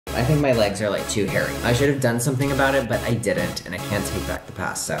I think my legs are like too hairy. I should have done something about it, but I didn't, and I can't take back the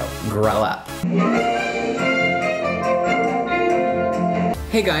past, so grow up.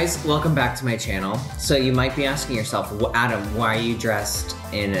 Hey guys, welcome back to my channel. So you might be asking yourself, Adam, why are you dressed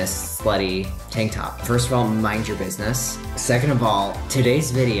in a slutty tank top? First of all, mind your business. Second of all,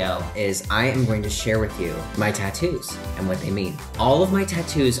 today's video is I am going to share with you my tattoos and what they mean. All of my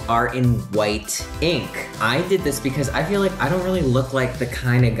tattoos are in white ink. I did this because I feel like I don't really look like the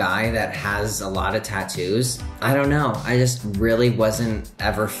kind of guy that has a lot of tattoos. I don't know, I just really wasn't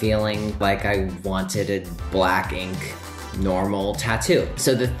ever feeling like I wanted a black ink normal tattoo.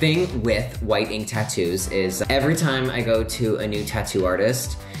 So the thing with white ink tattoos is every time I go to a new tattoo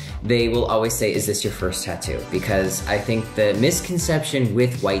artist, they will always say, is this your first tattoo? Because I think the misconception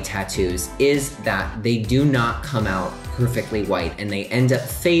with white tattoos is that they do not come out perfectly white and they end up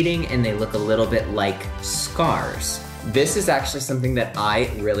fading and they look a little bit like scars. This is actually something that I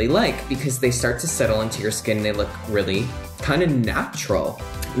really like because they start to settle into your skin and they look really kind of natural.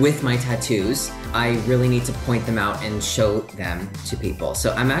 With my tattoos, I really need to point them out and show them to people.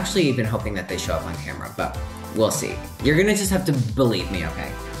 So I'm actually even hoping that they show up on camera, but we'll see. You're gonna just have to believe me, okay?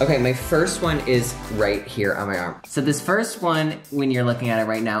 Okay, my first one is right here on my arm. So this first one, when you're looking at it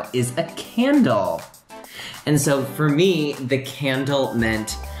right now, is a candle. And so for me, the candle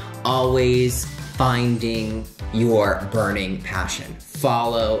meant always finding your burning passion.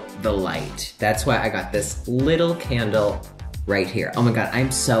 Follow the light. That's why I got this little candle right here. Oh my God,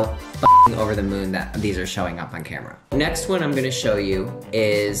 I'm so f***ing over the moon that these are showing up on camera. Next one I'm gonna show you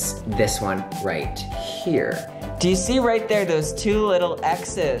is this one right here. Do you see right there those two little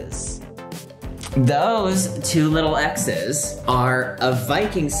X's? Those two little X's are a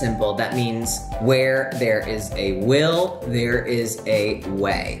Viking symbol that means where there is a will, there is a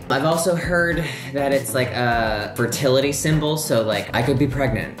way. I've also heard that it's like a fertility symbol, so like I could be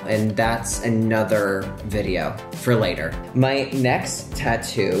pregnant, and that's another video for later. My next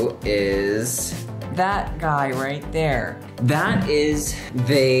tattoo is that guy right there. That is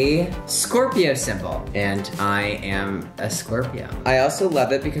the Scorpio symbol, and I am a Scorpio. I also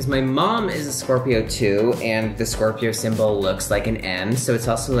love it because my mom is a Scorpio too, and the Scorpio symbol looks like an M, so it's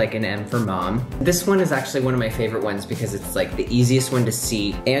also like an M for mom. This one is actually one of my favorite ones because it's like the easiest one to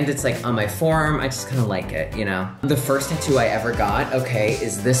see, and it's like on my forearm. I just kind of like it, you know? The first tattoo I ever got, okay,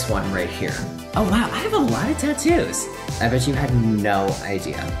 is this one right here. Oh wow, I have a lot of tattoos. I bet you had no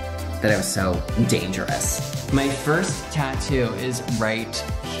idea that I was so dangerous. My first tattoo is right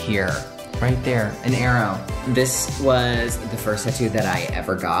here. Right there, an arrow. This was the first tattoo that I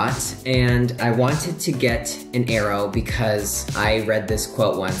ever got, and I wanted to get an arrow because I read this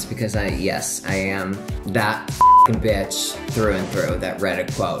quote once because yes, I am that f***ing bitch through and through that read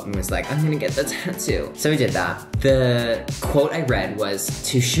a quote and was like, I'm gonna get the tattoo. So we did that. The quote I read was,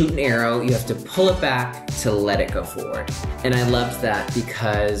 to shoot an arrow, you have to pull it back to let it go forward. And I loved that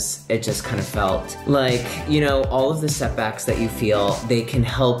because it just kind of felt like, you know, all of the setbacks that you feel, they can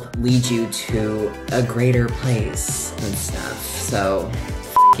help lead you to a greater place and stuff. So,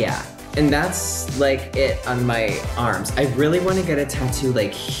 yeah. And that's like it on my arms. I really want to get a tattoo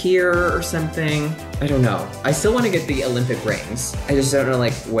like here or something. I don't know. I still want to get the Olympic rings. I just don't know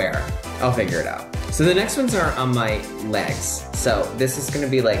like where. I'll figure it out. So the next ones are on my legs. So this is gonna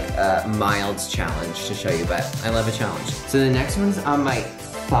be like a mild challenge to show you, but I love a challenge. So the next one's on my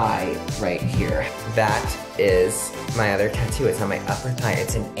thigh right here. That is my other tattoo. It's on my upper thigh.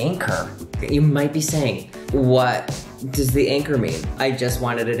 It's an anchor. You might be saying, what does the anchor mean? I just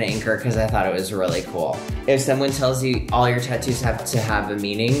wanted an anchor because I thought it was really cool. If someone tells you all your tattoos have to have a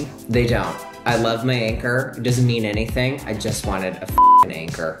meaning, they don't. I love my anchor. It doesn't mean anything. I just wanted a f***ing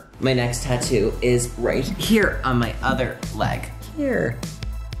anchor. My next tattoo is right here on my other leg. Here.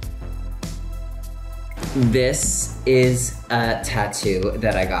 This is a tattoo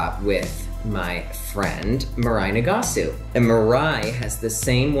that I got with my friend Mirai Nagasu. And Mirai has the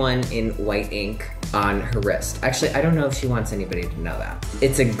same one in white ink on her wrist. Actually, I don't know if she wants anybody to know that.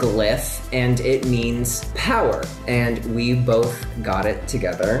 It's a glyph and it means power. And we both got it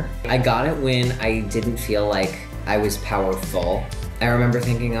together. I got it when I didn't feel like I was powerful. I remember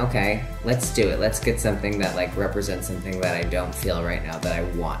thinking, okay, let's do it. Let's get something that like represents something that I don't feel right now that I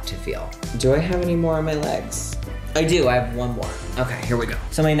want to feel. Do I have any more on my legs? I do, I have one more. Okay, here we go.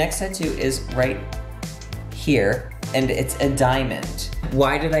 So my next tattoo is right here, and it's a diamond.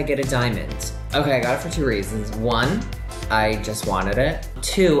 Why did I get a diamond? Okay, I got it for two reasons. One, I just wanted it.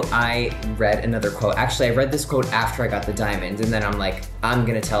 2, I read another quote. Actually, I read this quote after I got the diamond, and then I'm like, I'm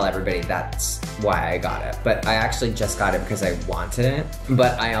gonna tell everybody that's why I got it. But I actually just got it because I wanted it.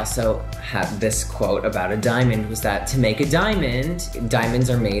 But I also had this quote about a diamond, was that to make a diamond, diamonds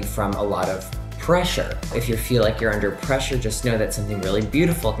are made from a lot of pressure. If you feel like you're under pressure, just know that something really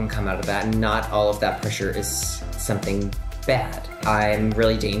beautiful can come out of that, and not all of that pressure is something bad. I'm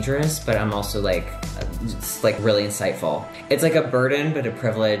really dangerous, but I'm also like, it's like really insightful. It's like a burden, but a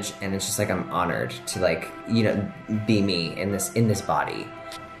privilege, and it's just like I'm honored to like, you know, be me in this body.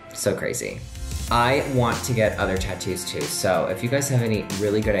 So crazy. I want to get other tattoos too, so if you guys have any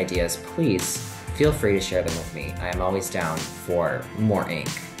really good ideas, please feel free to share them with me. I am always down for more ink.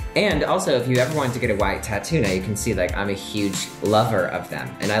 And also, if you ever wanted to get a white tattoo, now you can see like I'm a huge lover of them,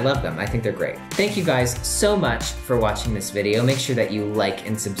 and I love them. I think they're great. Thank you guys so much for watching this video. Make sure that you like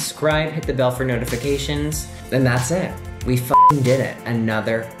and subscribe, hit the bell for notifications, and that's it. We f***ing did it.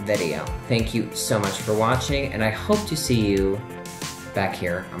 Another video. Thank you so much for watching, and I hope to see you back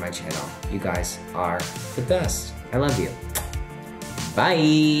here on my channel. You guys are the best. I love you.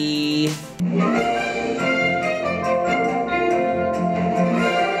 Bye.